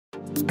Hi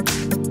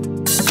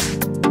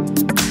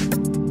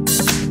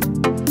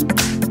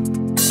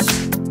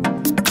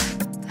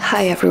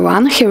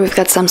everyone, here we've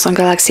got Samsung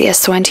Galaxy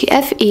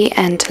S20 FE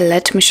and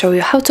let me show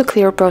you how to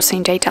clear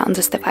browsing data on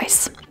this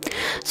device.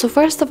 So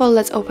first of all,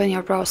 let's open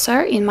your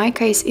browser. In my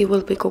case it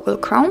will be Google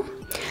Chrome,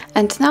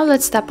 and now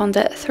let's tap on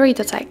the three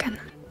dot icon.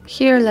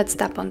 Here let's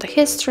tap on the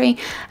history,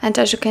 and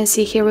as you can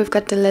see here we've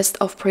got the list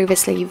of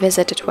previously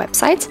visited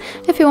websites.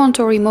 If you want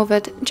to remove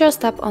it,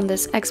 just tap on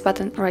this X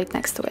button right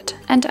next to it,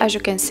 and as you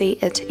can see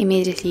it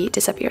immediately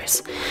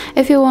disappears.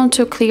 If you want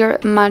to clear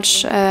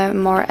much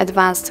more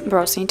advanced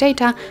browsing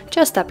data,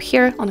 just tap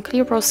here on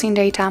clear browsing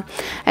data,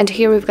 and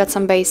here we've got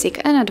some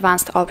basic and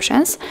advanced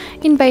options.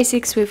 In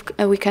basics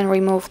we can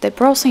remove the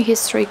browsing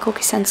history,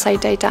 cookies and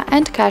site data,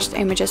 and cached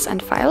images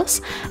and files,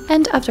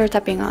 and after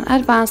tapping on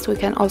advanced we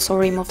can also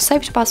remove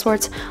saved passwords,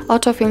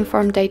 autofill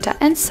form data,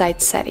 and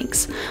site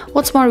settings.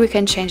 What's more, we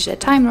can change the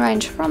time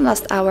range from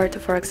last hour to,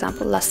 for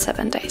example, last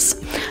 7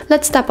 days.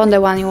 Let's tap on the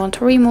one you want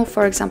to remove,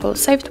 for example,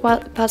 saved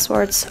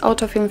passwords,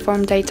 autofill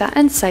form data,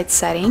 and site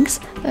settings.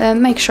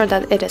 Make sure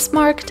that it is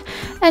marked,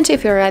 and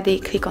if you're ready,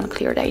 click on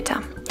clear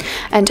data.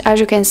 And as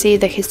you can see,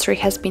 the history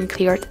has been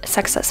cleared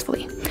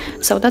successfully.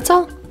 So that's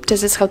all.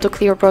 This is how to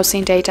clear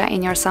browsing data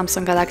in your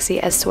Samsung Galaxy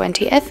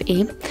S20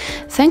 FE.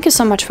 Thank you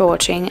so much for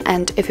watching,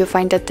 and if you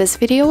find that this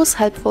video was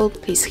helpful,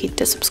 please hit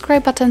the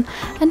subscribe button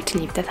and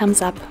leave the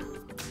thumbs up.